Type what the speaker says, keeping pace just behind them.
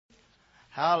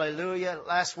Hallelujah.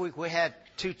 Last week we had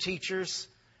two teachers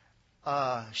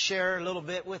share a little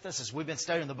bit with us as we've been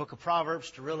studying the book of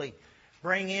Proverbs to really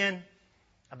bring in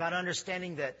about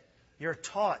understanding that you're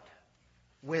taught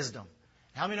wisdom.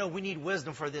 How many know we need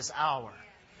wisdom for this hour?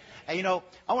 And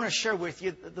I want to share with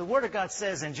you, the Word of God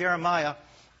says in Jeremiah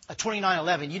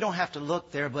 29:11, you don't have to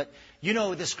look there, but you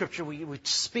know this scripture, we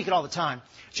speak it all the time.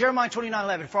 Jeremiah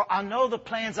 29:11, for I know the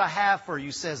plans I have for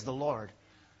you, says the Lord.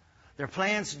 They're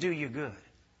plans to do you good.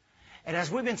 And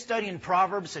as we've been studying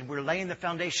Proverbs and we're laying the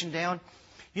foundation down,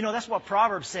 that's what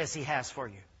Proverbs says He has for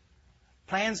you.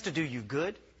 Plans to do you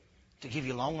good, to give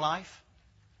you long life,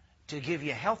 to give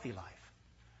you a healthy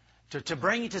life, to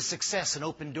bring you to success and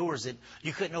open doors that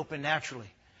you couldn't open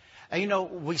naturally.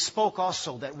 And we spoke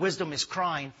also that wisdom is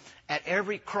crying at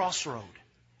every crossroad,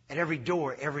 at every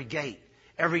door, every gate,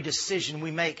 every decision we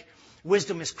make.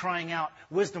 Wisdom is crying out,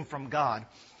 wisdom from God.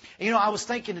 And I was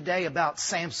thinking today about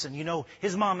Samson.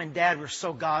 His mom and dad were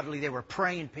so godly. They were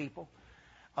praying people,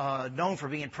 known for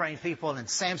being praying people. And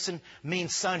Samson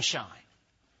means sunshine.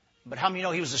 But how many know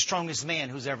he was the strongest man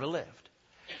who's ever lived?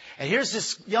 And here's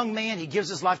this young man. He gives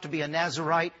his life to be a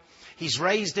Nazirite. He's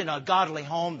raised in a godly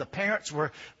home. The parents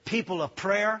were people of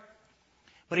prayer.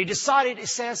 But he decided, it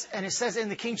says in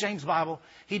the King James Bible,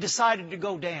 he decided to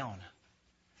go down.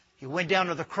 He went down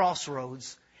to the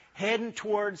crossroads, heading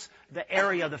towards the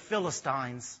area of the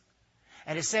Philistines.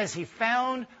 And it says he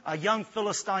found a young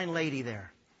Philistine lady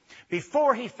there.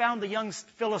 Before he found the young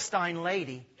Philistine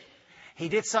lady, he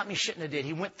did something he shouldn't have did.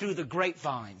 He went through the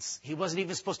grapevines. He wasn't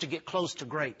even supposed to get close to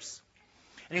grapes.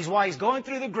 And while he's going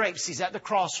through the grapes, he's at the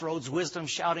crossroads, wisdom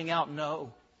shouting out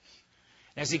no.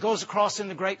 And as he goes across in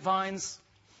the grapevines,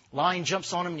 lion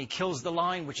jumps on him and he kills the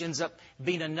lion, which ends up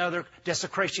being another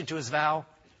desecration to his vow.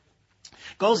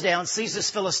 Goes down, sees this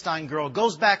Philistine girl,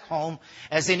 goes back home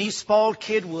as any spoiled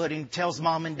kid would and tells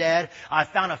mom and dad, I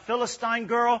found a Philistine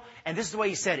girl, and this is the way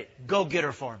he said it, go get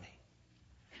her for me.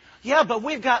 Yeah, but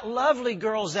we've got lovely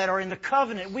girls that are in the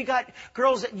covenant. We got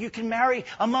girls that you can marry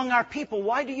among our people.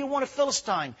 Why do you want a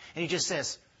Philistine? And he just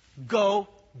says, go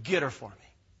get her for me.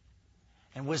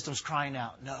 And wisdom's crying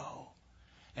out, no.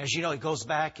 As you know, he goes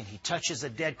back and he touches a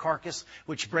dead carcass,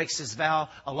 which breaks his vow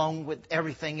along with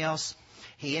everything else.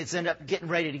 He ends up getting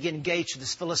ready to get engaged to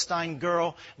this Philistine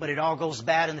girl, but it all goes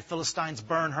bad and the Philistines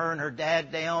burn her and her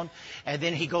dad down. And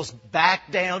then he goes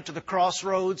back down to the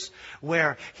crossroads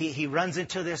where he runs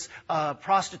into this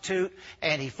prostitute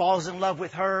and he falls in love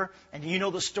with her. And you know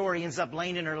the story. He ends up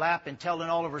laying in her lap and telling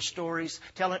all of her stories,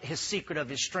 telling his secret of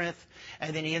his strength.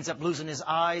 And then he ends up losing his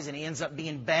eyes and he ends up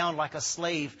being bound like a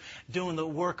slave doing the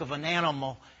work of an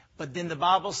animal. But then the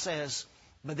Bible says,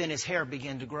 but then his hair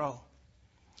began to grow.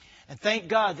 And thank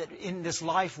God that in this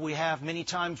life we have, many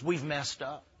times we've messed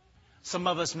up. Some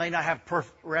of us may not have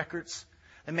perfect records.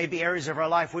 There may be areas of our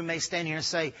life we may stand here and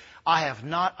say, I have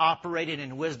not operated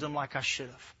in wisdom like I should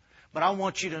have. But I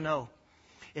want you to know,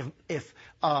 if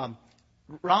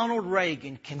Ronald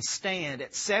Reagan can stand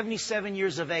at 77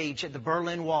 years of age at the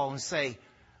Berlin Wall and say,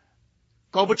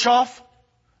 Gorbachev,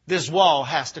 this wall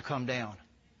has to come down.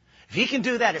 If he can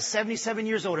do that at 77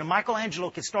 years old, and Michelangelo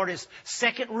can start his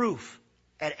second roof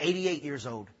at 88 years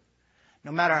old.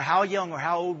 No matter how young or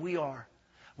how old we are,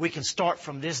 we can start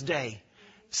from this day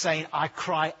saying, I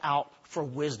cry out for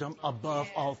wisdom above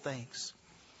all things.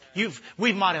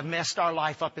 We might have messed our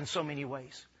life up in so many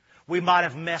ways. We might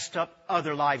have messed up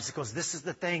other lives because this is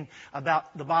the thing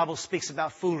about the Bible speaks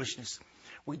about foolishness.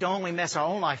 We don't only mess our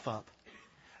own life up.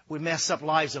 We mess up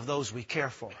lives of those we care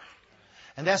for.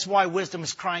 And that's why wisdom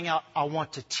is crying out, I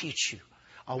want to teach you.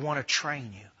 I want to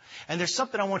train you. And there's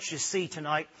something I want you to see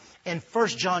tonight in 1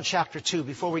 John chapter 2.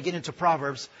 Before we get into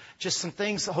Proverbs, just some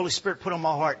things the Holy Spirit put on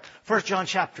my heart. 1 John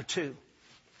chapter 2.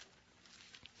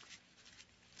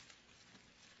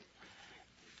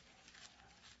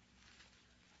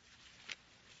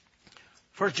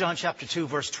 First John chapter 2,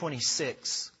 verse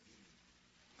 26.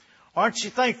 Aren't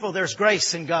you thankful there's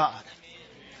grace in God?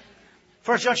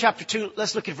 1 John chapter 2,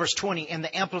 let's look at verse 20 in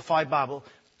the Amplified Bible.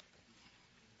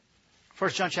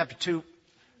 1 John chapter 2,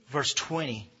 verse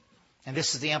 20. And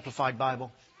this is the Amplified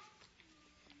Bible.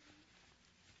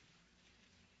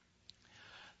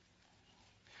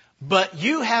 But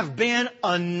you have been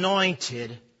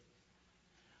anointed.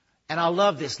 And I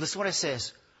love this. Listen to what it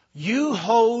says. You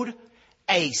hold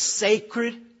a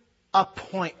sacred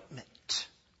appointment.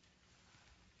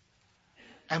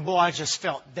 And boy, I just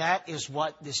felt that is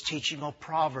what this teaching of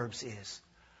Proverbs is.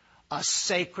 A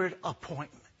sacred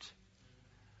appointment.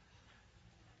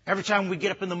 Every time we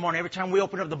get up in the morning, every time we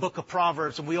open up the book of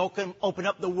Proverbs and we open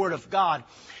up the Word of God,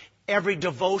 every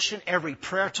devotion, every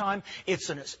prayer time, it's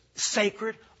a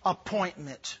sacred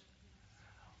appointment.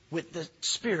 with the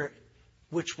Spirit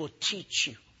which will teach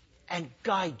you and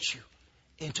guide you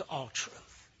into all truth.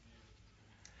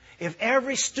 If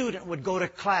every student would go to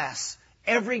class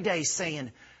every day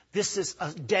saying, this is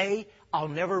a day I'll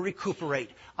never recuperate.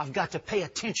 I've got to pay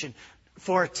attention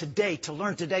for today, to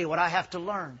learn today what I have to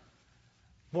learn.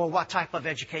 Well, what type of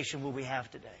education will we have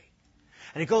today?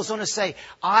 And it goes on to say,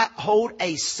 I hold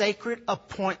a sacred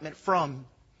appointment from.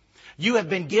 You have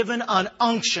been given an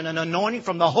unction, an anointing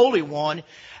from the Holy One,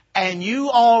 and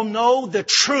you all know the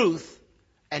truth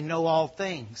and know all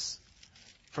things.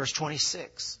 Verse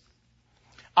 26.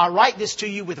 I write this to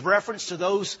you with reference to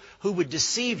those who would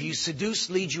deceive you, seduce,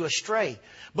 lead you astray.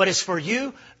 But as for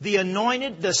you, the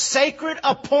anointed, the sacred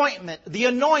appointment, the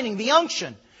anointing, the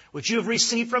unction, which you have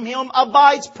received from Him,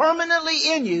 abides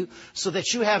permanently in you, so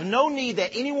that you have no need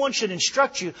that anyone should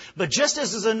instruct you. But just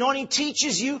as His anointing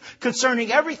teaches you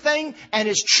concerning everything and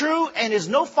is true and is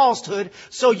no falsehood,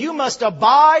 so you must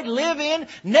abide, live in,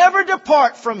 never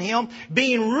depart from Him,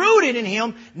 being rooted in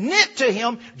Him, knit to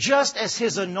Him, just as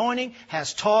His anointing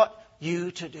has taught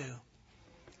you to do.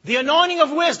 The anointing of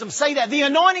wisdom, say that, the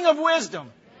anointing of wisdom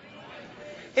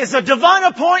is a divine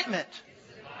appointment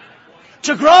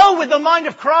to grow with the mind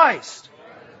of Christ,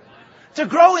 to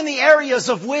grow in the areas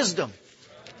of wisdom.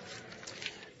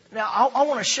 Now, I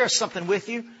want to share something with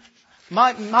you.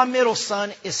 My middle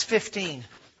son is 15.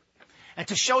 And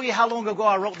to show you how long ago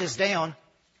I wrote this down,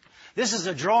 this is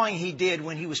a drawing he did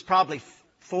when he was probably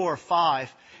 4 or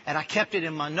 5, and I kept it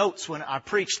in my notes when I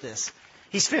preached this.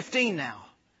 He's 15 now.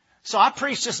 So I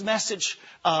preached this message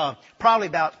probably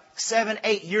about 7,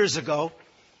 8 years ago.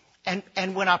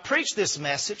 And when I preached this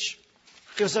message,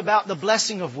 it was about the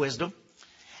blessing of wisdom.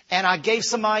 And I gave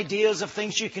some ideas of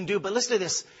things you can do. But listen to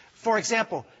this. For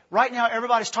example, right now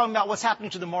everybody's talking about what's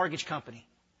happening to the mortgage company.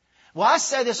 Well, I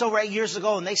said this over 8 years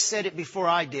ago, and they said it before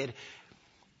I did.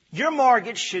 Your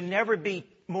mortgage should never be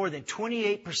more than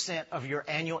 28% of your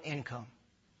annual income.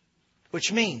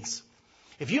 Which means,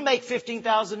 if you make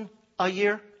 $15,000 a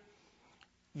year,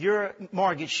 your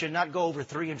mortgage should not go over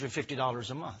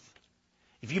 $350 a month.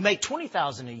 If you make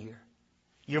 $20,000 a year,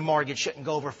 your mortgage shouldn't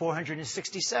go over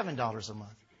 $467 a month.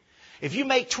 If you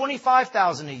make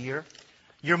 $25,000 a year,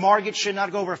 your mortgage should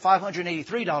not go over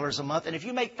 $583 a month. And if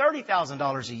you make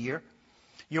 $30,000 a year,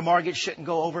 your mortgage shouldn't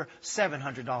go over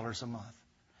 $700 a month.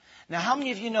 Now, how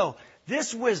many of you know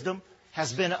this wisdom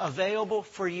has been available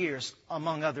for years,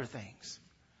 among other things?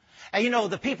 And you know,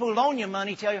 the people who loan you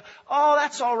money tell you, oh,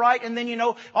 that's all right. And then, you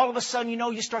know, all of a sudden, you know,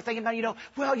 you start thinking about,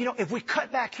 well, if we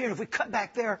cut back here, if we cut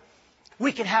back there,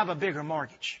 we can have a bigger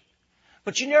mortgage.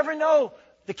 But you never know.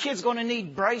 The kid's going to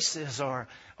need braces, or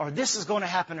this is going to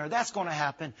happen, or that's going to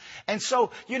happen. And so,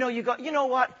 you go, you know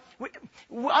what?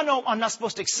 I know I'm not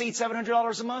supposed to exceed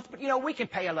 $700 a month, but, we can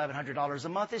pay $1,100 a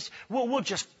month. We'll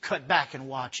just cut back and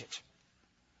watch it.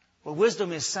 Well,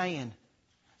 wisdom is saying,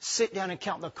 sit down and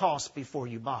count the cost before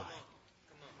you buy.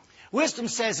 Wisdom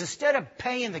says, instead of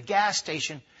paying the gas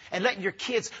station and letting your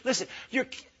kids, listen,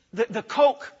 the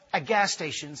Coke at gas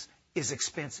stations is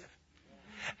expensive.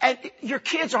 And your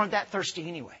kids aren't that thirsty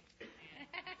anyway.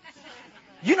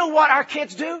 You know what our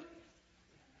kids do?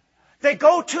 They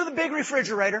go to the big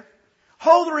refrigerator,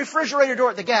 hold the refrigerator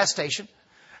door at the gas station.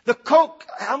 The Coke,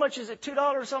 how much is it? $2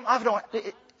 or something?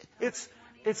 It's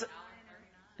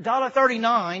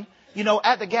 $1.39,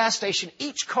 at the gas station.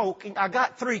 Each Coke, I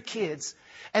got 3 kids.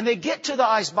 And they get to the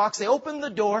ice box, they open the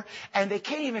door, and they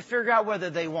can't even figure out whether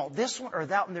they want this one or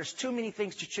that one. There's too many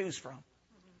things to choose from.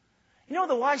 You know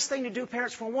the wise thing to do,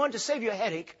 parents, for one, to save you a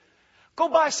headache, go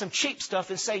buy some cheap stuff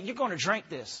and say, you're going to drink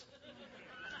this.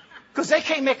 Because they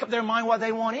can't make up their mind what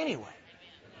they want anyway.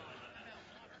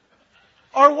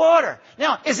 Or water.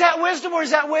 Now, is that wisdom or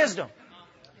is that wisdom?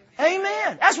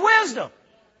 Amen. That's wisdom.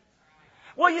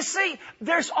 Well, you see,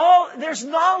 there's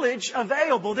knowledge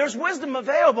available. There's wisdom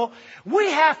available. We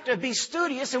have to be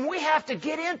studious and we have to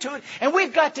get into it. And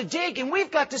we've got to dig and we've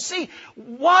got to see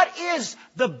what is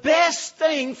the best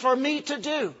thing for me to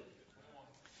do.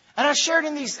 And I shared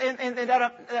in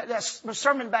that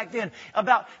sermon back then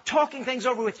about talking things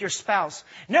over with your spouse.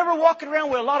 Never walking around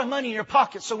with a lot of money in your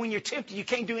pocket so when you're tempted you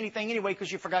can't do anything anyway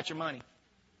because you forgot your money.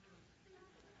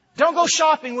 Don't go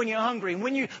shopping when you're hungry.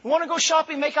 When you want to go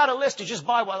shopping, make out a list and just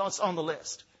buy what's on the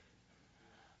list.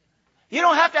 You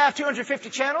don't have to have 250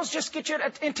 channels. Just get your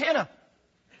antenna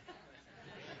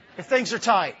if things are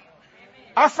tight.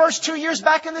 Our first 2 years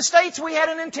back in the States, we had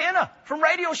an antenna from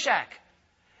Radio Shack.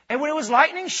 And when it was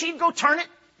lightning, she'd go turn it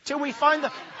till we find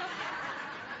the...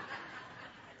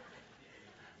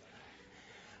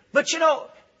 But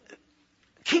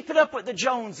keep it up with the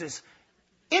Joneses.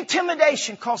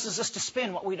 Intimidation causes us to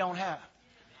spend what we don't have.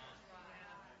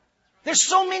 There's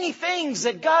so many things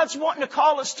that God's wanting to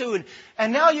call us to.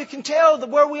 And now you can tell that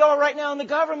where we are right now in the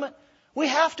government, we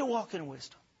have to walk in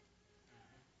wisdom.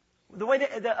 The way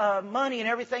the money and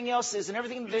everything else is and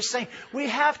everything that they're saying, we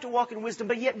have to walk in wisdom.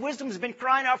 But yet wisdom has been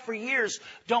crying out for years.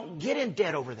 Don't get in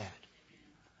debt over that.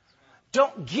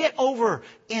 Don't get over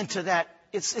into that.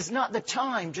 It's not the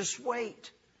time. Just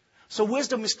wait. So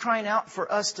wisdom is crying out for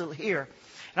us to hear.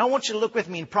 And I want you to look with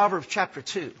me in Proverbs chapter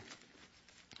 2.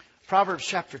 Proverbs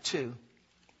chapter 2.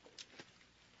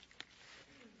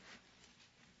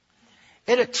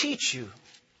 It'll teach you.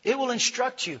 It will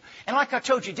instruct you. And like I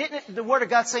told you, didn't the Word of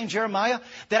God say in Jeremiah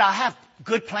that I have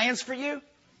good plans for you?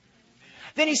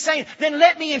 Then He's saying, then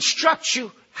let me instruct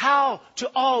you how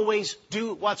to always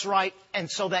do what's right and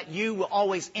so that you will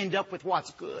always end up with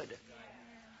what's good.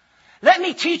 Let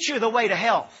me teach you the way to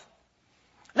health.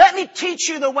 Let me teach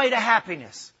you the way to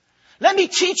happiness. Let me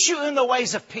teach you in the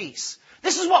ways of peace.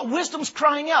 This is what wisdom's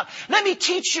crying out. Let me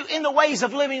teach you in the ways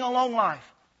of living a long life.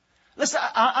 Listen,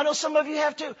 I know some of you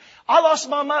have too. I lost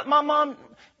my mom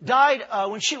died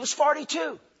when she was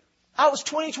 42. I was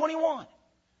 21.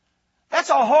 That's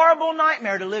a horrible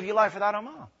nightmare to live your life without a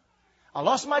mom. I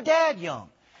lost my dad young.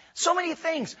 So many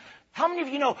things. How many of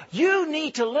you know you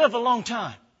need to live a long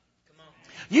time?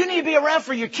 You need to be around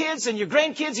for your kids and your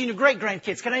grandkids and your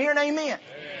great-grandkids. Can I hear an amen? Amen.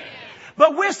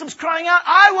 But wisdom's crying out,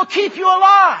 I will keep you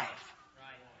alive.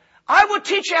 I will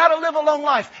teach you how to live a long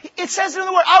life. It says in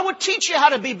the Word, I will teach you how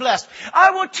to be blessed.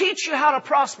 I will teach you how to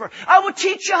prosper. I will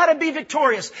teach you how to be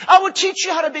victorious. I will teach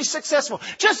you how to be successful.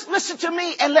 Just listen to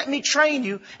me and let me train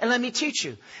you and let me teach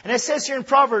you. And it says here in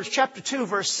Proverbs chapter 2,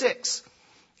 verse 6,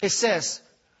 it says,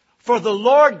 for the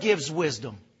Lord gives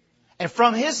wisdom, and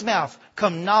from His mouth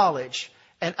come knowledge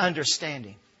and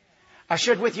understanding. I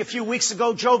shared with you a few weeks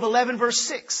ago, Job 11, verse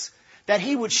 6. That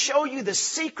He would show you the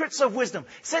secrets of wisdom.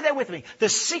 Say that with me. The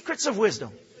secrets of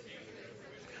wisdom.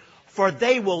 For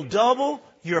they will double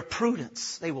your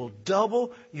prudence. They will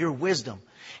double your wisdom.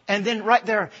 And then right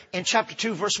there in chapter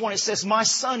 2, verse 1, it says, my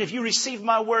son, if you receive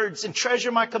my words and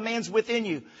treasure my commands within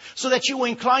you, so that you will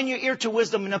incline your ear to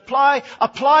wisdom and apply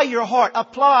your heart.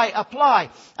 Apply.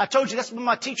 I told you that's what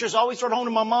my teachers always wrote home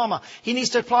to my mama. He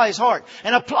needs to apply his heart.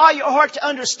 And apply your heart to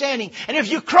understanding. And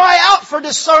if you cry out for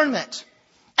discernment,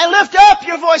 and lift up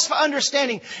your voice for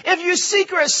understanding. If you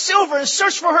seek her as silver and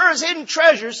search for her as hidden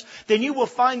treasures, then you will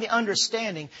find the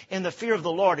understanding in the fear of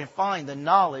the Lord and find the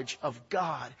knowledge of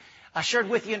God. I shared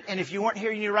with you, and if you weren't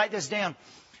here, you need to write this down.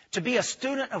 To be a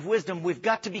student of wisdom, we've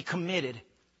got to be committed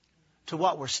to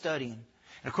what we're studying.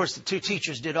 And of course, the two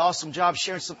teachers did an awesome job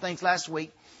sharing some things last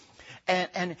week.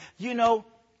 And you know,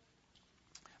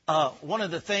 one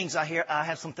of the things I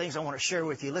have some things I want to share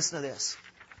with you. Listen to this.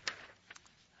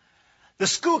 The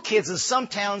school kids in some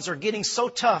towns are getting so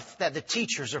tough that the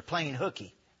teachers are playing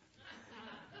hooky.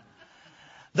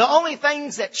 The only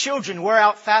things that children wear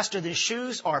out faster than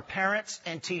shoes are parents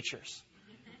and teachers.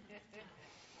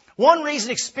 One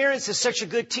reason Experience is such a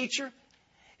good teacher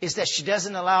is that she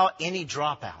doesn't allow any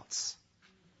dropouts.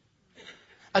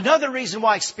 Another reason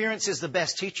why Experience is the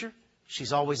best teacher,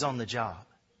 she's always on the job.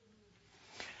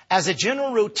 As a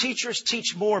general rule, teachers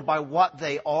teach more by what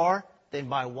they are than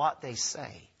by what they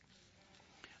say.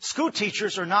 School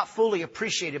teachers are not fully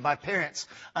appreciated by parents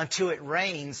until it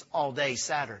rains all day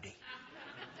Saturday.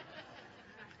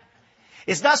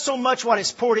 It's not so much what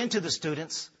is poured into the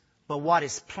students, but what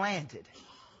is planted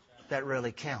that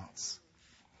really counts.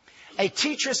 A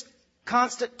teacher's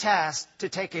constant task to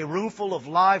take a room full of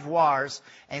live wires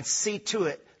and see to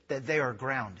it that they are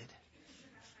grounded.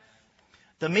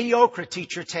 The mediocre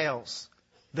teacher tells.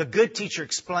 The good teacher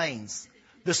explains.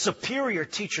 The superior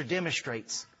teacher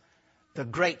demonstrates. The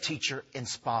great teacher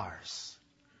inspires.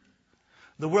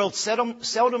 The world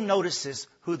seldom notices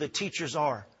who the teachers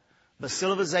are, but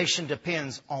civilization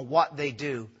depends on what they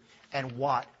do and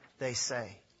what they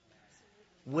say.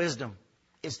 Wisdom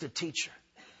is the teacher.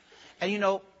 And you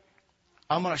know,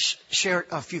 I'm going to share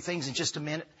a few things in just a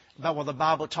minute about what the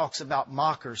Bible talks about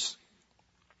mockers.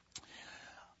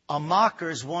 A mocker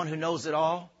is one who knows it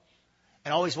all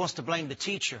and always wants to blame the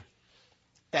teacher.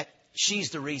 That she's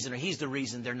the reason or he's the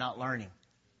reason they're not learning.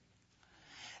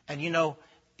 And you know,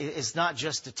 it's not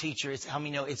just the teacher. It's how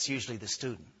many know it's usually the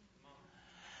student.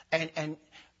 And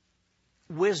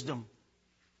wisdom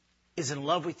is in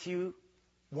love with you,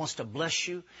 wants to bless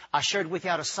you. I shared with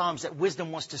you out of Psalms that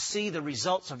wisdom wants to see the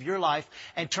results of your life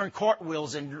and turn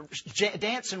cartwheels and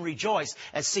dance and rejoice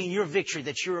at seeing your victory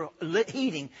that you're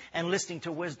heeding and listening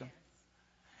to wisdom.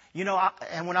 You know,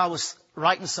 and when I was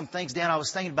writing some things down, I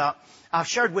was thinking about, I've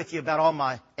shared with you about all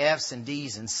my F's and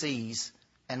D's and C's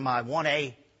and my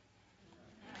 1A.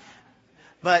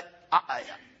 But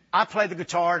I play the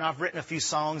guitar and I've written a few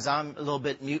songs. I'm a little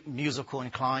bit musical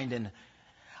inclined. And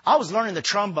I was learning the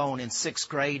trombone in 6th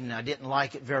grade and I didn't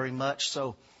like it very much.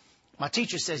 So my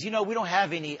teacher says, we don't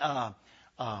have any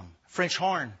French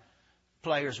horn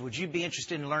players. Would you be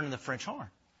interested in learning the French horn?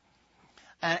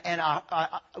 And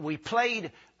we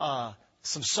played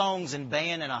some songs in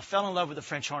band and I fell in love with the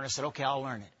French horn. I said, okay, I'll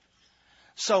learn it.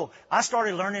 So I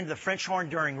started learning the French horn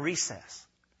during recess.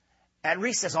 At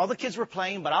recess, all the kids were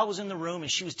playing, but I was in the room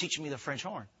and she was teaching me the French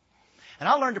horn. And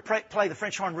I learned to play the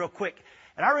French horn real quick.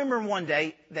 And I remember one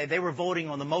day they were voting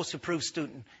on the most improved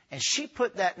student. And she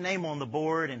put that name on the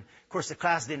board. And, of course, the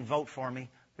class didn't vote for me.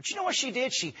 But you know what she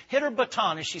did? She hit her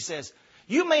baton and she says,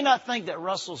 you may not think that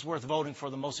Russell's worth voting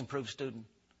for the most improved student.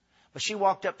 But she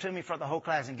walked up to me in front of the whole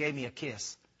class and gave me a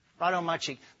kiss right on my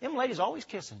cheek. Them ladies always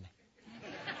kissing me.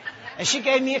 And she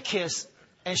gave me a kiss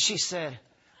and she said,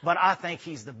 but I think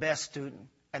he's the best student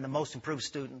and the most improved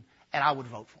student, and I would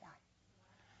vote for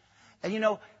him.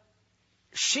 And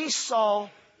she saw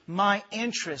my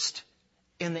interest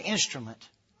in the instrument,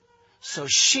 so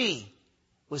she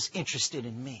was interested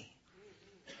in me.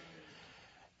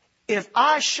 If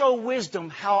I show wisdom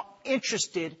how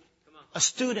interested a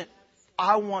student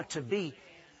I want to be,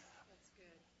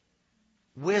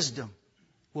 wisdom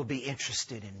will be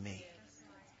interested in me.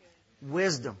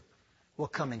 Wisdom will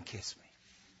come and kiss me.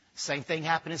 Same thing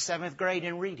happened in 7th grade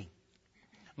in reading.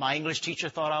 My English teacher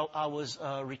thought I was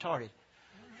retarded.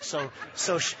 So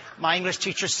my English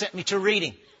teacher sent me to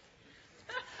reading.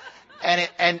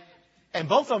 And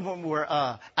both of them were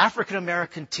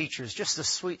African-American teachers, just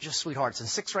sweethearts in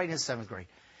 6th grade and 7th grade.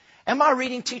 And my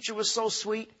reading teacher was so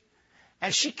sweet,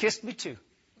 and she kissed me too.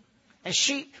 And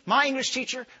my English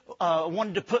teacher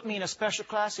wanted to put me in a special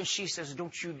class, and she says,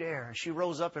 don't you dare. And she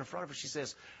rose up in front of her. She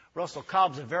says, Russell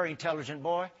Cobb's a very intelligent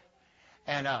boy,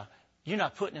 and you're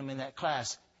not putting him in that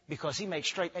class because he makes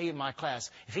straight A in my class.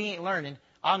 If he ain't learning,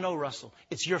 I'll know, Russell.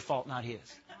 It's your fault, not his.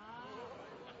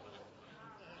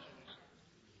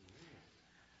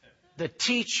 The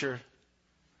teacher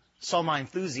saw my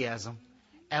enthusiasm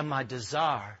and my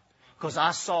desire because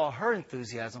I saw her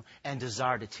enthusiasm and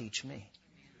desire to teach me.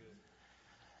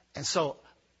 And so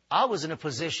I was in a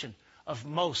position of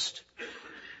most,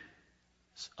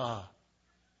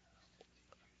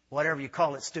 whatever you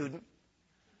call it, student,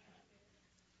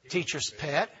 teacher's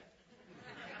pet.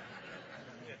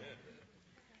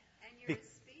 And you're a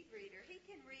speed reader. He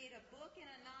can read a book in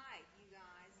a night, you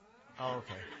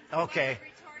guys. Okay.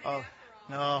 Oh,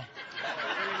 no.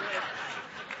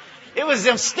 It was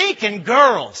them stinking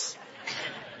girls.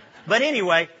 But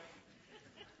anyway,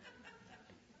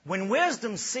 when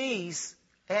wisdom sees,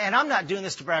 and I'm not doing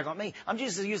this to brag on me, I'm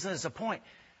just using this as a point.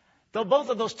 Though both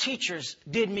of those teachers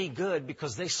did me good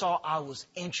because they saw I was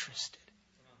interested.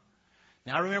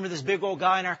 Now, I remember this big old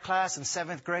guy in our class in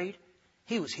 7th grade.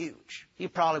 He was huge. He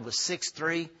probably was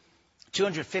 6'3",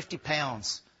 250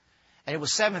 pounds. And it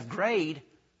was 7th grade,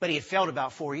 but he had failed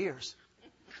about 4 years.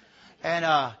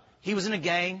 And he was in a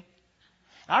gang.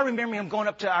 I remember him going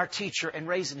up to our teacher and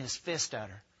raising his fist at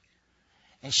her.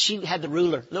 And she had the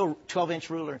ruler, little 12-inch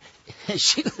ruler. And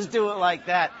she was doing it like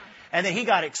that. And then he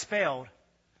got expelled.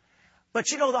 But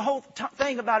the whole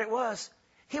thing about it was,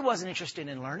 he wasn't interested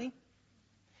in learning.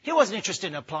 He wasn't interested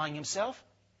in applying himself.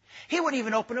 He wouldn't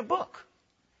even open a book.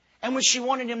 And when she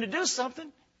wanted him to do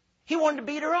something, he wanted to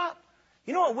beat her up.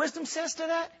 You know what wisdom says to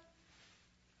that?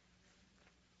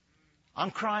 I'm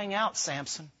crying out,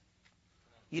 Samson.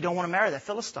 You don't want to marry that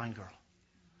Philistine girl.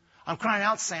 I'm crying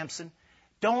out, Samson.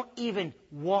 Don't even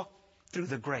walk through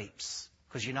the grapes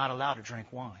because you're not allowed to drink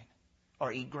wine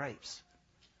or eat grapes.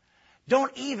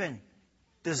 Don't even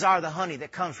desire the honey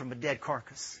that comes from a dead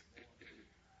carcass.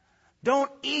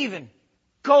 Don't even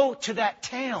go to that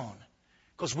town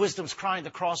because wisdom's crying at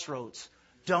the crossroads.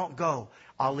 Don't go.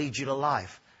 I'll lead you to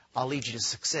life. I'll lead you to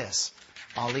success.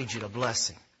 I'll lead you to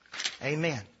blessing.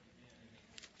 Amen.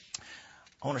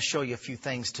 I want to show you a few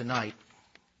things tonight.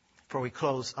 Before we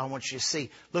close, I want you to see.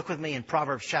 Look with me in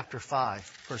Proverbs chapter 5,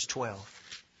 verse 12.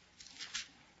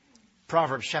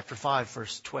 Proverbs chapter 5,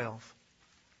 verse 12.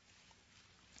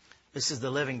 This is the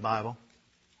Living Bible.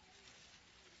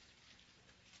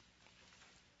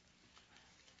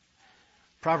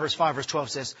 Proverbs 5, verse 12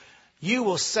 says, you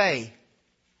will say,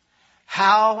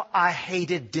 how I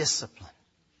hated discipline.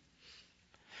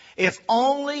 If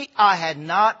only I had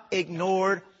not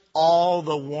ignored all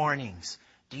the warnings.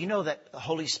 Do you know that the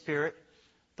Holy Spirit,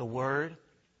 the Word,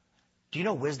 do you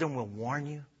know wisdom will warn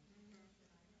you?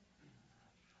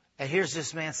 And here's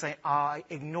this man saying, I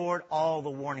ignored all the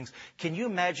warnings. Can you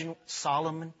imagine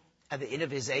Solomon at the end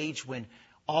of his age when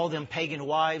all them pagan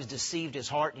wives deceived his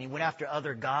heart, and he went after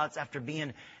other gods after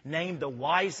being named the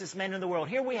wisest man in the world.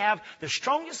 Here we have the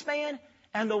strongest man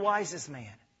and the wisest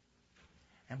man.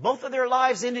 And both of their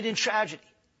lives ended in tragedy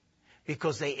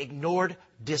because they ignored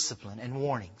discipline and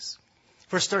warnings.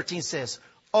 Verse 13 says,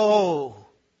 "Oh,"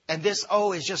 and this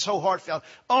 "oh" is just so heartfelt.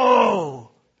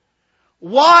 "Oh,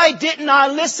 why didn't I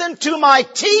listen to my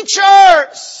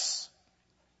teachers?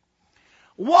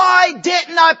 Why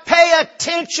didn't I pay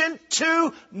attention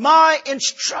to my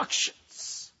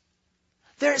instructions?"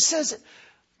 There it says it.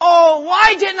 "Oh,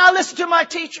 why didn't I listen to my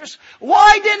teachers?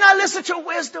 Why didn't I listen to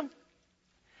wisdom?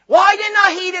 Why didn't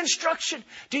I heed instruction?"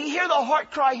 Do you hear the heart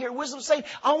cry here? Wisdom saying,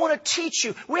 "I want to teach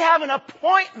you." We have an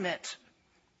appointment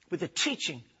with the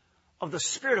teaching of the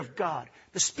Spirit of God,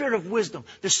 the Spirit of wisdom,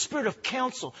 the Spirit of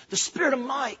counsel, the Spirit of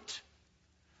might,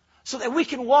 so that we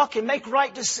can walk and make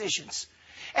right decisions.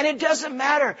 And it doesn't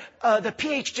matter the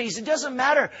PhDs. It doesn't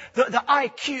matter the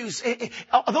IQs.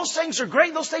 Those things are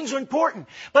great. Those things are important.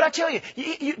 But I tell you,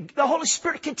 the Holy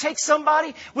Spirit can take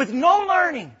somebody with no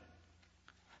learning,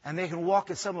 and they can walk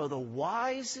in some of the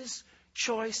wisest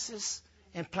choices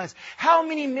and plans. How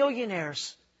many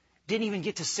millionaires didn't even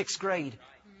get to 6th grade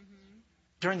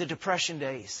during the Depression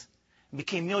days and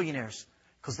became millionaires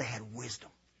because they had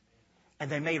wisdom and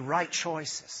they made right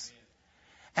choices?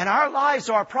 And our lives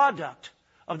are a product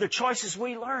of the choices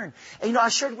we learn. And I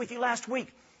shared with you last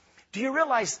week. Do you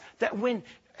realize that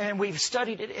and we've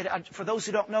studied it, for those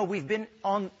who don't know, we've been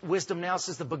on wisdom now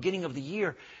since the beginning of the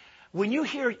year. When you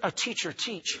hear a teacher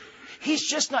teach, he's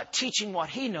just not teaching what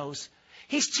he knows.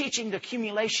 He's teaching the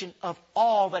accumulation of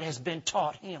all that has been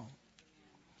taught him.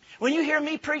 When you hear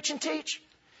me preach and teach,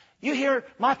 you hear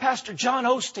my pastor John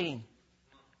Osteen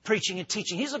preaching and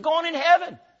teaching. He's gone in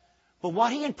heaven. But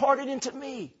what he imparted into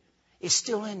me is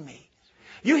still in me.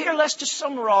 You hear Lester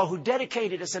Summerall, who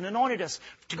dedicated us and anointed us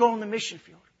to go on the mission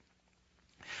field.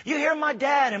 You hear my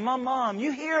dad and my mom.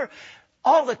 You hear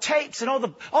all the tapes and all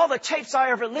the tapes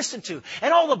I ever listened to,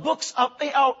 and all the books I've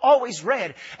always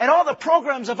read, and all the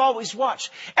programs I've always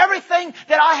watched. Everything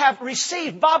that I have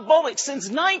received, Bob Bullock, since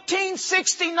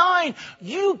 1969,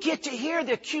 you get to hear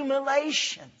the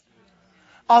accumulation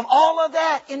of all of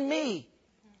that in me.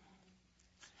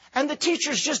 And the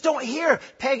teachers just don't hear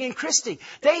Peggy and Christy.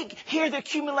 They hear the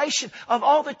accumulation of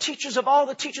all the teachers, of all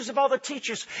the teachers, of all the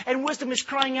teachers. And wisdom is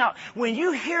crying out. When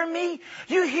you hear me,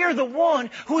 you hear the one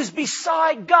who is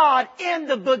beside God in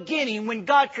the beginning when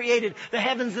God created the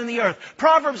heavens and the earth.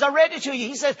 Proverbs, I read it to you.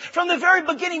 He says, from the very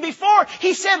beginning, before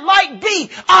he said, "Light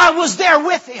be," I was there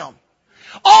with him.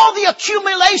 All the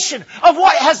accumulation of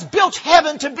what has built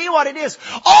heaven to be what it is.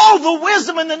 All the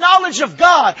wisdom and the knowledge of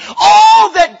God.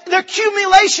 All that the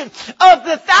accumulation of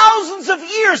the thousands of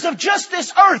years of just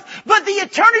this earth. But the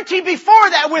eternity before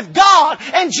that with God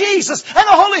and Jesus and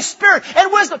the Holy Spirit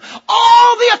and wisdom.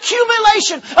 All the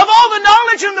accumulation of all the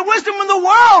knowledge and the wisdom in the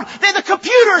world that the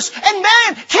computers and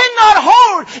man cannot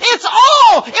hold. It's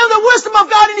all in the wisdom of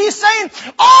God. And He's saying,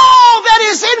 all that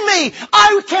is in me,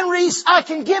 I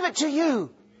can give it to you.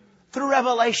 Through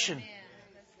revelation.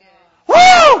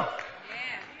 Woo!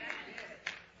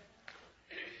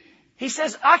 He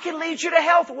says, I can lead you to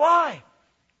health. Why?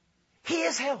 He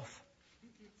is health.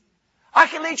 I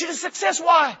can lead you to success.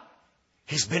 Why?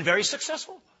 He's been very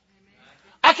successful.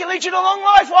 I can lead you to long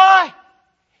life. Why?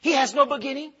 He has no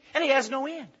beginning and He has no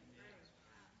end.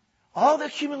 All the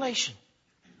accumulation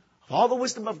of all the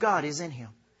wisdom of God is in Him.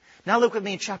 Now look with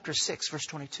me in chapter 6, verse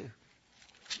 22.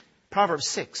 Proverbs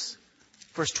 6.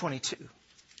 Verse 22.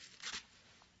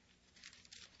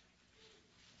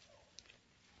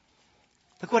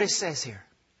 Look what it says here.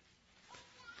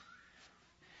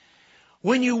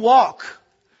 When you walk,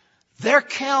 their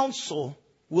counsel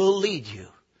will lead you.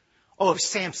 Oh, if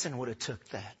Samson would have took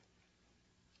that.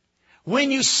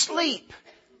 When you sleep,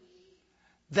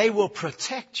 they will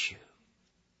protect you.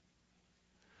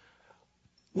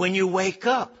 When you wake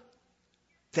up,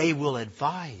 they will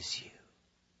advise you.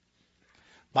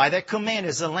 By their command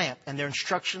is a lamp, and their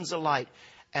instructions a light,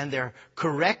 and their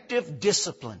corrective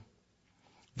discipline.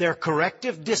 Their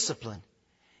corrective discipline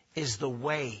is the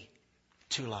way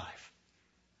to life.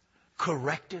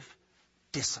 Corrective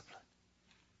discipline.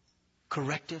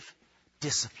 Corrective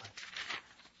discipline.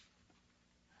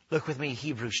 Look with me,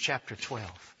 Hebrews chapter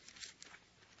 12.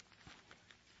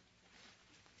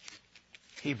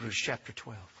 Hebrews chapter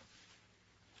 12.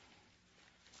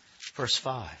 Verse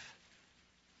 5.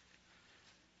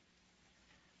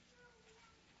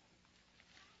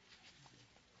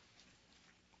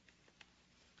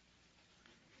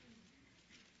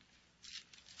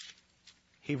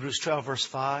 Hebrews 12, verse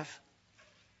 5.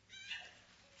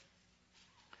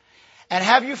 And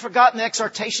have you forgotten the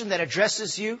exhortation that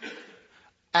addresses you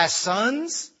as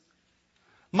sons?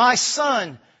 My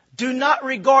son, do not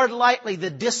regard lightly the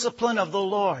discipline of the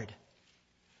Lord,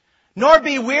 nor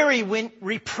be weary when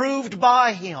reproved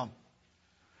by Him.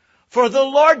 For the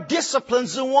Lord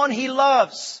disciplines the one He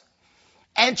loves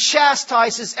and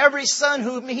chastises every son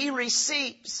whom He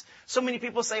receives. So many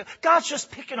people say, God's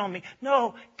just picking on me.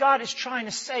 No, God is trying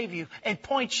to save you and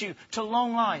point you to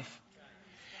long life.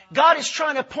 God is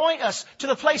trying to point us to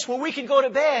the place where we can go to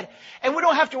bed and we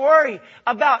don't have to worry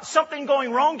about something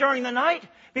going wrong during the night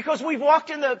because we've walked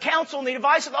in the counsel and the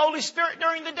advice of the Holy Spirit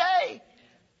during the day.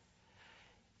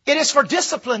 It is for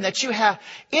discipline that you have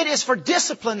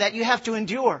to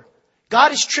endure.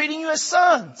 God is treating you as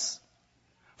sons.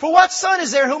 For what son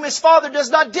is there whom his father does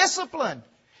not discipline?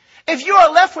 If you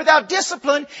are left without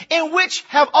discipline in which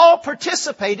have all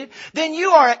participated, then you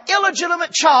are an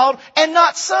illegitimate child and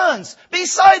not sons.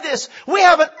 Beside this, we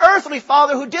have an earthly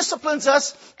father who disciplines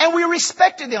us and we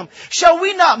respect Him. Shall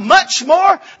we not much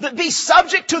more be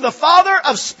subject to the Father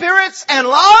of spirits and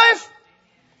life?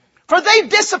 For they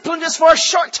disciplined us for a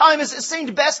short time as it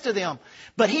seemed best to them.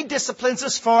 But He disciplines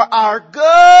us for our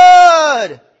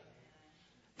good,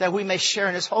 that we may share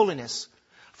in His holiness.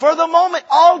 For the moment,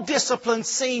 all discipline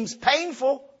seems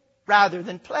painful rather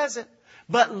than pleasant.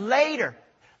 But later,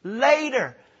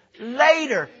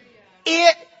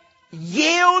 it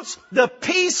yields the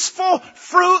peaceful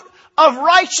fruit of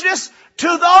righteousness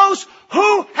to those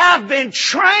who have been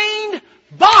trained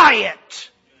by it.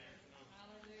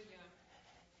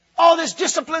 All this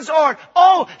discipline's hard.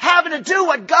 Oh, having to do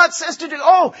what God says to do.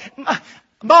 Oh,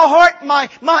 my heart,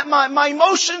 my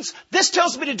emotions, this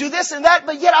tells me to do this and that,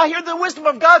 but yet I hear the wisdom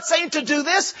of God saying to do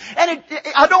this, and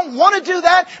I don't want to do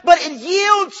that, but it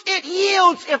yields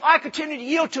if I continue to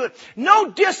yield to it.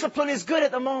 No discipline is good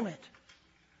at the moment.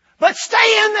 But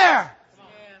stay in there.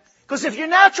 Because if your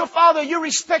natural father you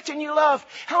respect and you love,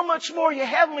 how much more your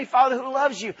heavenly Father who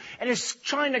loves you and is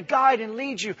trying to guide and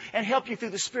lead you and help you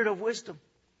through the spirit of wisdom.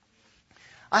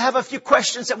 I have a few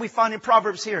questions that we find in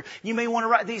Proverbs here. You may want to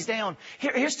write these down.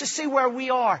 Here's to see where we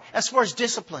are as far as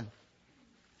discipline.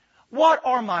 What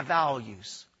are my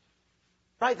values?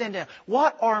 Write them down.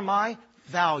 What are my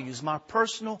values, my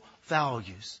personal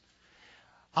values?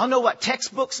 I know what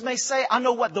textbooks may say. I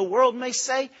know what the world may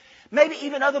say. Maybe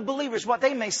even other believers, what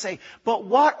they may say. But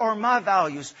what are my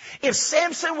values? If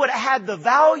Samson would have had the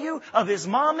value of his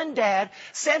mom and dad,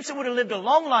 Samson would have lived a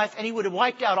long life and he would have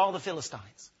wiped out all the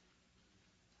Philistines.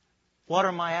 What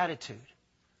are my attitude?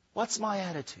 What's my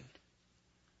attitude?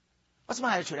 What's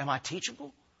my attitude? Am I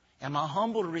teachable? Am I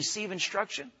humble to receive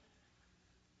instruction?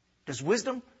 Does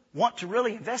wisdom want to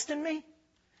really invest in me?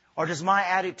 Or does my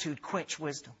attitude quench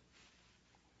wisdom?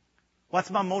 What's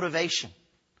my motivation?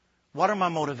 What are my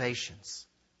motivations?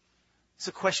 It's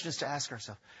a question to ask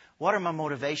ourselves. What are my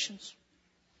motivations?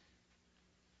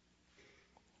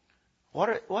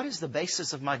 What is the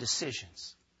basis of my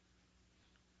decisions?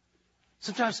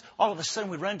 Sometimes all of a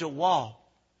sudden we run into a wall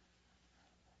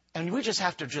and we just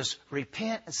have to just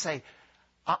repent and say,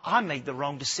 I made the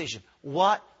wrong decision.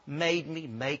 What made me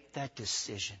make that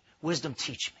decision? Wisdom,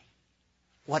 teach me.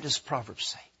 What does Proverbs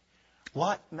say?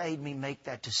 What made me make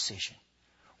that decision?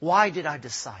 Why did I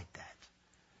decide that?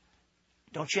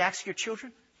 Don't you ask your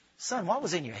children? Son, what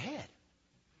was in your head?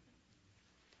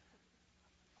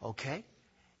 Okay.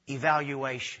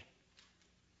 Evaluation.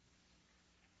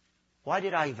 Why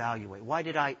did I evaluate? Why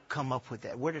did I come up with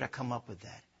that? Where did I come up with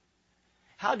that?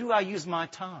 How do I use my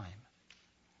time?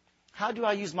 How do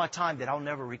I use my time that I'll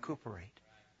never recuperate?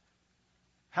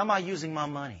 How am I using my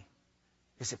money?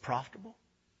 Is it profitable?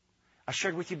 I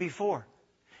shared with you before.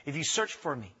 If you search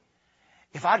for me,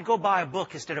 if I'd go buy a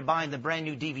book instead of buying the brand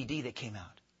new DVD that came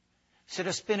out, instead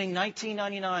of spending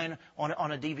 $19.99 on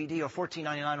a DVD or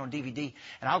 $14.99 on DVD,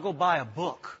 and I'll go buy a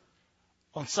book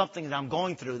on something that I'm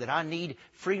going through that I need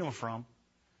freedom from,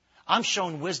 I'm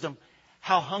showing wisdom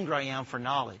how hungry I am for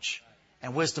knowledge.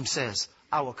 And wisdom says,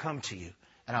 I will come to you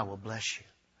and I will bless you.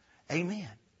 Amen.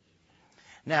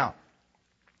 Now,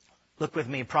 look with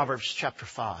me in Proverbs chapter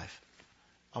 5.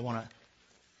 I want to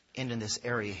end in this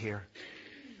area here.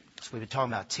 So we've been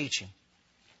talking about teaching.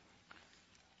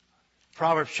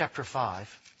 Proverbs chapter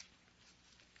 5,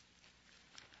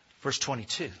 verse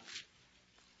 22.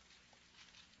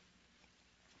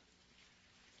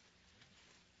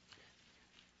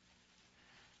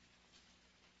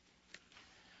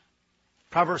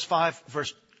 Proverbs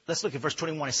 5, let's look at verse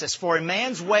 21. It says, For a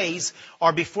man's ways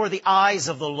are before the eyes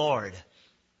of the Lord,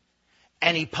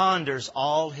 and He ponders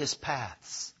all his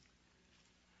paths.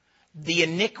 The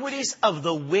iniquities of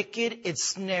the wicked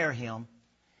ensnare him,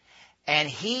 and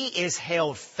he is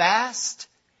held fast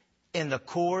in the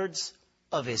cords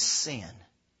of his sin.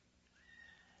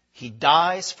 He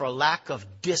dies for lack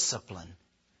of discipline.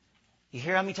 You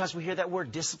hear how many times we hear that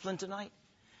word discipline tonight?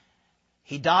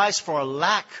 He dies for a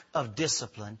lack of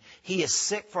discipline. He is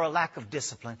sick for a lack of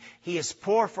discipline. He is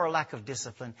poor for a lack of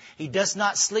discipline. He does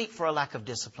not sleep for a lack of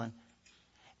discipline.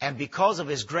 And because of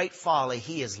his great folly,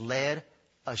 he is led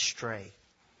astray.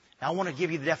 Now, I want to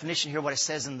give you the definition here, what it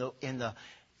says in the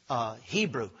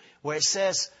Hebrew, where it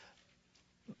says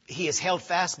he is held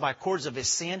fast by cords of his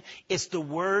sin. It's the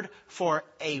word for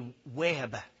a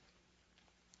web.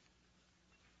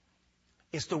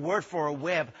 It's the word for a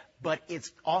web, but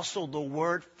it's also the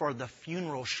word for the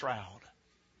funeral shroud.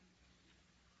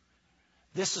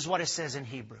 This is what it says in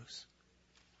Hebrews.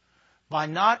 By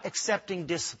not accepting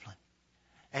discipline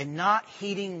and not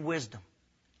heeding wisdom,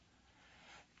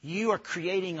 you are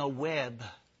creating a web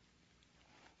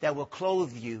that will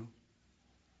clothe you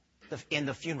in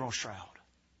the funeral shroud.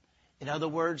 In other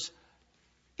words,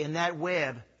 in that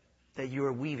web that you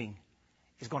are weaving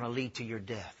is going to lead to your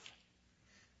death.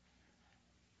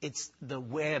 It's the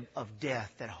web of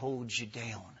death that holds you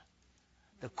down.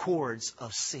 The cords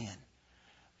of sin.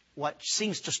 What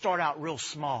seems to start out real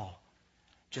small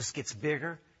just gets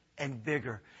bigger and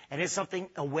bigger. And it's something,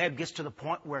 a web gets to the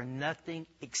point where nothing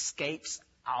escapes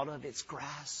out of its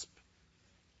grasp.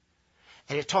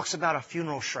 And it talks about a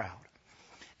funeral shroud.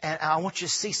 And I want you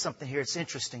to see something here. It's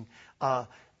interesting.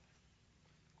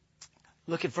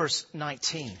 Look at verse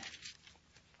 19.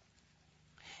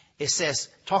 It says,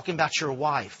 talking about your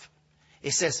wife,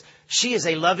 it says, she is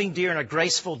a loving deer and a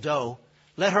graceful doe.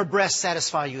 Let her breast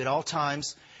satisfy you at all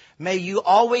times. May you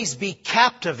always be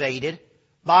captivated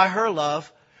by her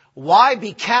love. Why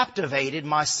be captivated,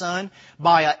 my son,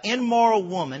 by an immoral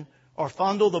woman, or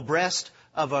fondle the breast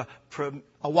of a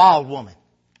wild woman?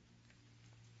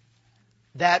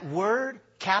 That word,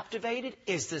 captivated,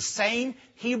 is the same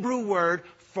Hebrew word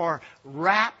for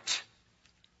wrapped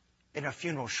in a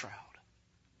funeral shroud.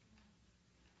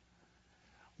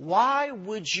 Why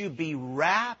would you be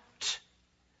wrapped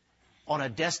on a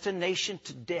destination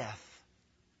to death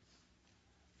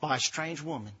by a strange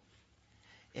woman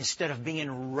instead of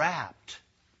being wrapped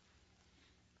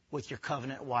with your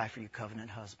covenant wife or your covenant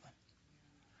husband?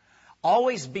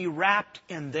 Always be wrapped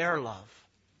in their love.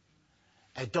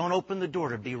 And don't open the door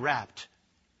to be wrapped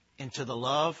into the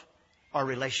love or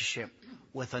relationship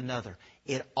with another.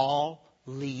 It all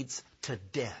leads to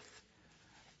death.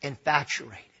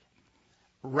 Infatuated.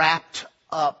 Wrapped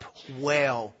up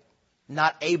well.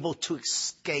 Not able to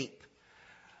escape.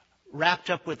 Wrapped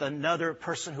up with another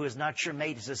person who is not your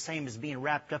mate is the same as being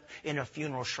wrapped up in a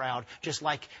funeral shroud. Just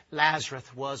like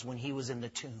Lazarus was when he was in the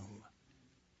tomb.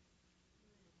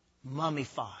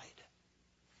 Mummified.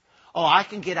 Oh, I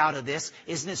can get out of this.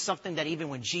 Isn't it something that even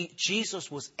when Jesus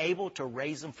was able to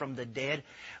raise him from the dead,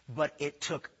 but it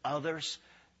took others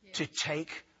to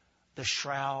take the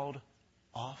shroud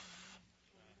off?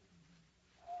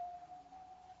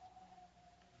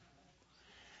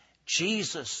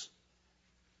 Jesus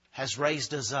has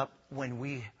raised us up when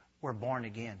we were born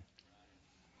again.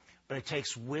 But it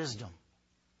takes wisdom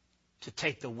to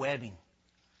take the webbing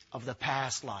of the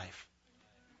past life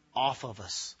off of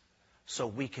us so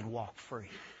we can walk free.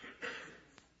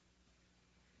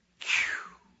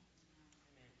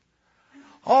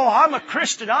 Oh, I'm a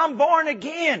Christian. I'm born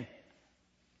again.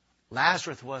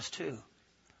 Lazarus was too,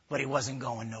 but he wasn't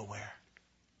going nowhere.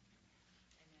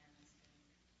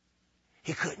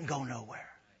 He couldn't go nowhere.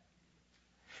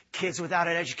 Kids without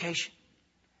an education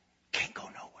can't go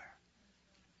nowhere.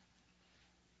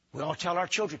 We all tell our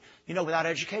children, without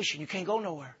education, you can't go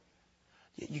nowhere.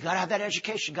 You got to have that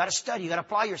education. You got to study. You got to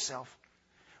apply yourself.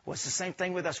 Well, it's the same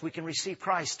thing with us. We can receive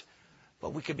Christ,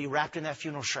 but we could be wrapped in that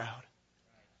funeral shroud.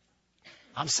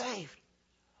 I'm saved,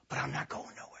 but I'm not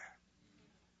going nowhere.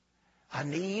 I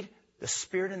need the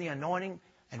Spirit and the anointing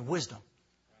and wisdom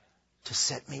to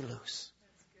set me loose.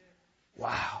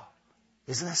 Wow.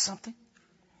 Isn't that something?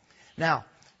 Now,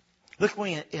 look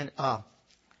when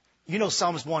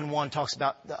Psalms 1:1 talks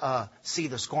about see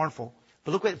the scornful.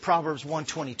 But look at Proverbs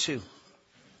 1:22.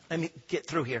 Let me get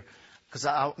through here because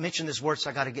I'll mention this word, so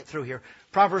I got to get through here.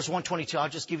 Proverbs 1:22. I'll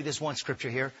just give you this one scripture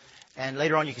here. And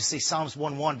later on you can see Psalms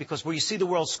 1:1, because where you see the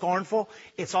word scornful,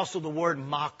 it's also the word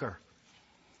mocker.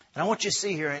 And I want you to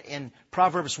see here in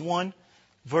Proverbs 1,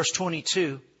 verse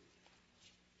 22.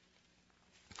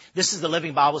 This is the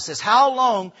Living Bible. It says, how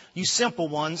long, you simple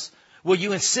ones, will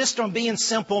you insist on being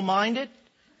simple-minded?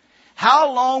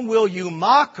 How long will you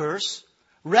mockers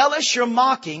relish your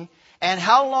mocking? And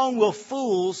how long will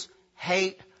fools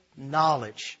hate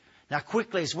knowledge? Now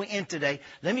quickly, as we end today,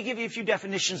 let me give you a few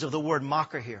definitions of the word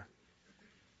mocker here.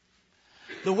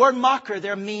 The word mocker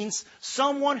there means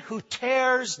someone who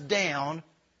tears down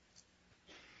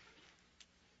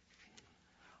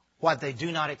what they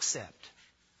do not accept.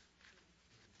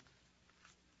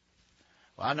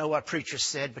 Well, I know what preacher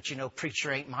said, but you know,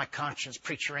 preacher ain't my conscience.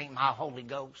 Preacher ain't my Holy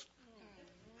Ghost.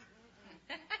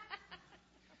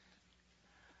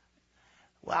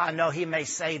 Well, I know he may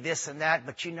say this and that,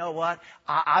 but you know what?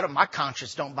 My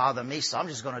conscience don't bother me, so I'm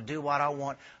just going to do what I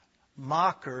want.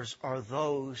 Mockers are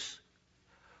those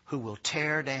who will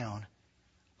tear down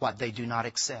what they do not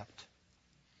accept.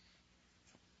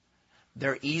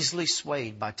 They're easily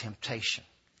swayed by temptation.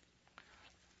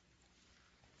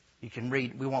 You can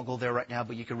read, we won't go there right now,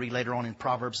 but you can read later on in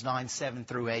Proverbs 9, 7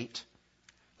 through 8.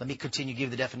 Let me continue to give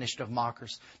the definition of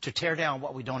mockers. To tear down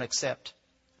what we don't accept.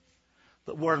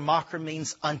 The word mocker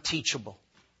means unteachable.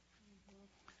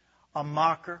 A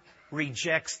mocker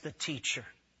rejects the teacher,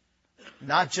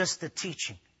 not just the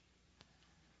teaching.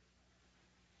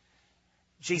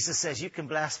 Jesus says, you can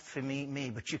blaspheme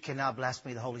me, but you cannot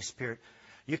blaspheme the Holy Spirit.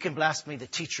 You can blaspheme the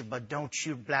teacher, but don't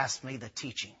you blaspheme the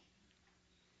teaching.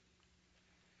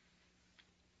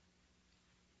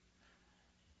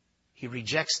 He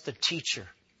rejects the teacher,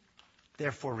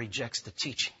 therefore rejects the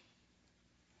teaching.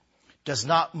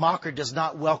 Mocker does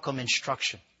not welcome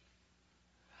instruction.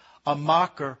 A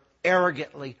mocker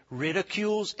arrogantly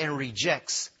ridicules and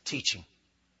rejects teaching.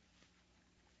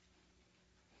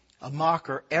 A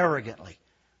mocker arrogantly.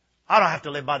 I don't have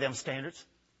to live by them standards.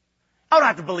 I don't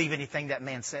have to believe anything that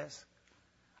man says.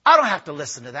 I don't have to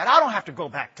listen to that. I don't have to go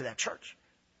back to that church.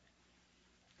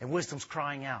 And wisdom's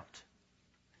crying out,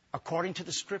 according to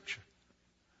the Scripture,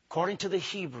 according to the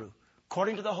Hebrew,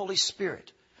 according to the Holy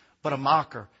Spirit. But a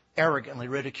mocker arrogantly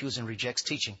ridicules and rejects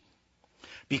teaching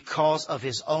because of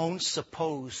his own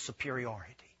supposed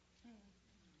superiority.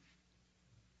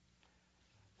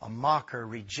 A mocker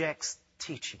rejects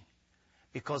teaching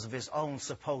because of his own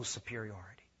supposed superiority.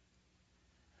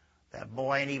 That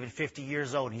boy ain't even 50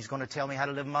 years old and he's going to tell me how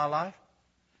to live my life?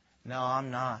 No,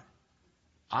 I'm not.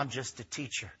 I'm just a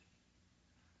teacher.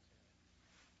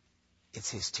 It's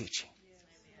his teaching.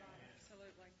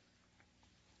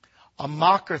 A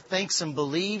mocker thinks and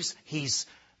believes he's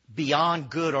beyond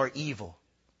good or evil.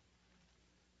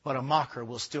 But a mocker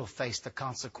will still face the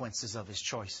consequences of his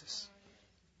choices.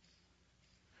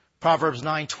 Proverbs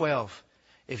 9:12.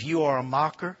 If you are a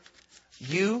mocker,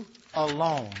 you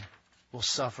alone will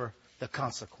suffer the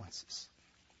consequences.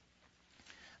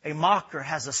 A mocker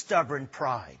has a stubborn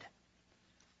pride.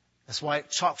 That's why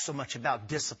it talks so much about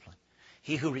discipline.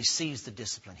 He who receives the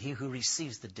discipline. He who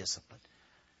receives the discipline.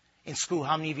 In school,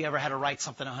 how many of you ever had to write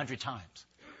something 100 times?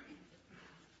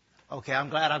 Okay, I'm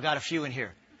glad I've got a few in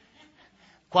here.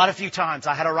 Quite a few times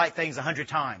I had to write things 100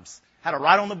 times. Had to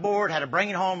write on the board, had to bring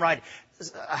it home, I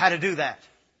had to do that.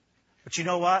 But you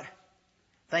know what?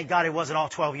 Thank God it wasn't all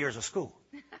 12 years of school.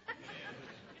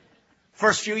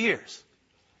 First few years.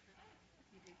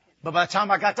 But by the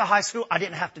time I got to high school, I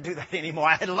didn't have to do that anymore.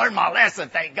 I had to learn my lesson,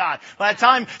 thank God. By the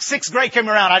time 6th grade came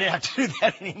around, I didn't have to do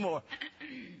that anymore.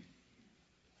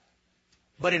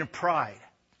 But in pride,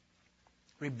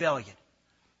 rebellion.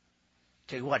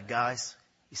 Tell you what, guys,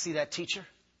 you see that teacher?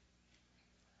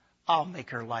 I'll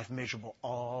make her life miserable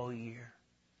all year.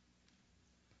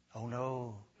 Oh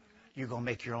no, you're going to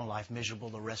make your own life miserable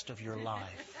the rest of your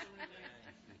life.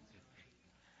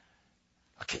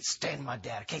 I can't stand my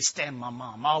dad. I can't stand my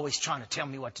mom. Always trying to tell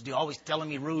me what to do. Always telling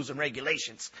me rules and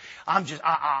regulations.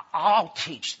 I'll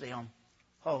teach them.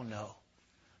 Oh no.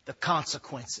 The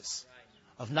consequences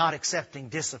of not accepting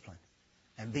discipline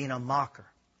and being a mocker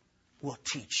will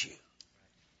teach you.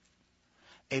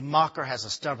 A mocker has a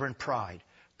stubborn pride.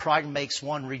 Pride makes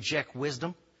one reject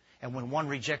wisdom. And when one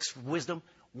rejects wisdom,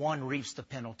 one reaps the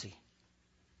penalty.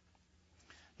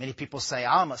 Many people say,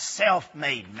 I'm a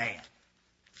self-made man.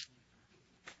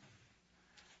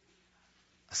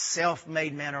 A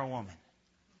self-made man or woman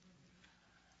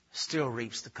still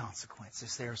reaps the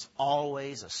consequences. There's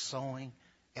always a sowing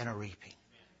and a reaping.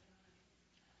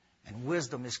 And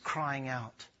wisdom is crying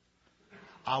out,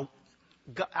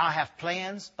 I have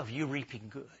plans of you reaping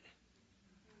good.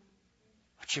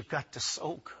 But you've got to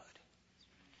sow good.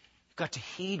 You've got to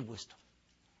heed wisdom.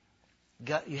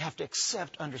 You have to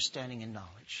accept understanding and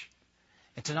knowledge.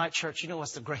 And tonight, church, you know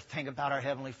what's the great thing about our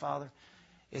Heavenly Father?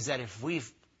 Is that if we've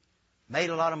made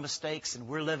a lot of mistakes and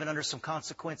we're living under some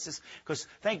consequences, because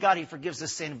thank God He forgives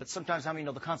us sin, but sometimes how many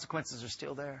know the consequences are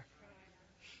still there?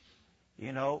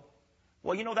 You know?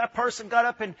 Well, you know, that person got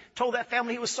up and told that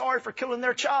family he was sorry for killing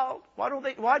their child. Why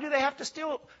do they have to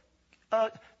still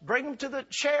bring him to the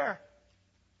chair?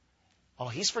 Oh,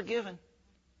 he's forgiven.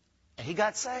 And he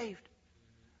got saved.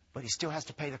 But he still has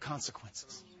to pay the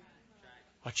consequences.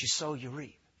 What you sow, you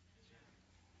reap.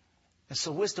 And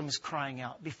so wisdom is crying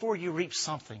out, before you reap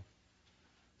something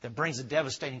that brings a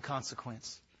devastating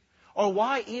consequence, or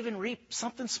why even reap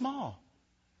something small?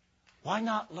 Why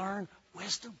not learn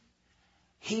wisdom?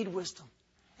 Heed wisdom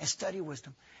and study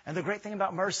wisdom. And the great thing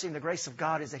about mercy and the grace of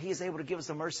God is that He is able to give us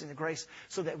the mercy and the grace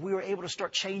so that we are able to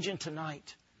start changing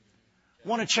tonight.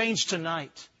 Want to change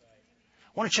tonight.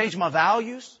 Want to change my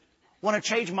values. Want to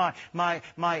change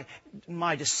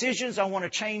my decisions. I want to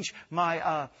change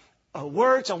my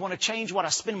words. I want to change what I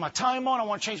spend my time on. I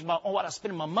want to change what I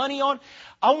spend my money on.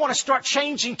 I want to start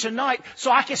changing tonight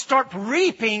so I can start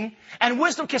reaping and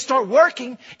wisdom can start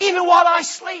working even while I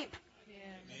sleep.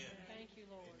 Thank you,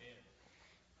 Lord.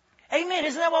 Amen.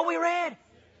 Isn't that what we read?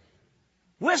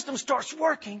 Wisdom starts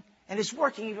working and it's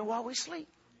working even while we sleep.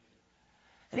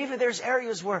 And even there's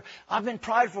areas where I've been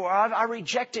prideful, or I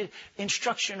rejected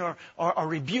instruction or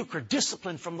rebuke or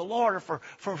discipline from the Lord or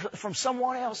from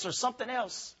someone else or something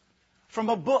else, from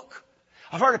a book.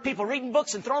 I've heard of people reading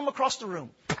books and throwing them across the room.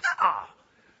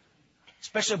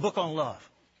 Especially a book on love.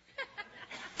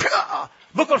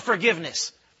 Book on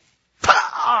forgiveness.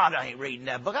 I ain't reading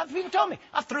that book. People told me.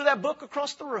 I threw that book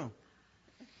across the room.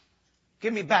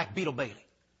 Give me back Beetle Bailey.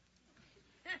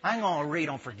 I ain't going to read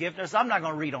on forgiveness. I'm not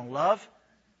going to read on love.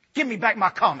 Give me back my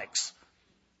comics.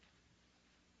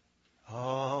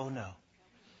 Oh, no.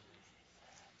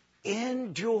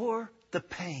 Endure the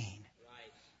pain.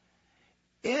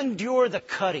 Endure the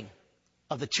cutting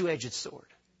of the two-edged sword.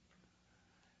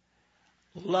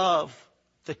 Love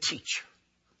the teacher.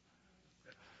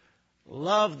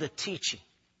 Love the teaching.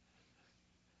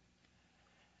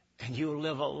 And you will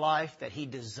live a life that He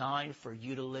designed for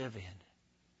you to live in.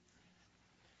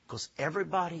 Because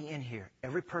everybody in here,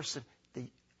 every person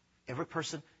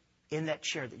in that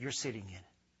chair that you're sitting in,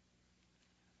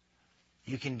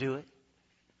 you can do it,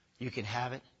 you can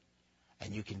have it,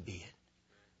 and you can be it.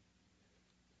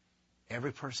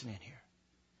 Every person in here.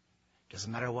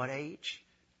 Doesn't matter what age,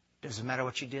 doesn't matter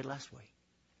what you did last week.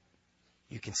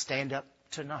 You can stand up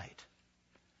tonight,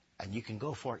 and you can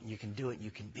go for it, and you can do it, and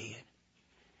you can be it.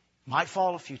 Might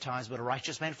fall a few times, but a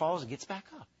righteous man falls and gets back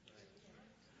up.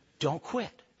 Don't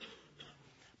quit,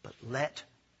 but let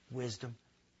wisdom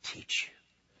teach you.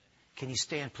 Can you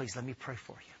stand, please? Let me pray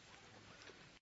for you.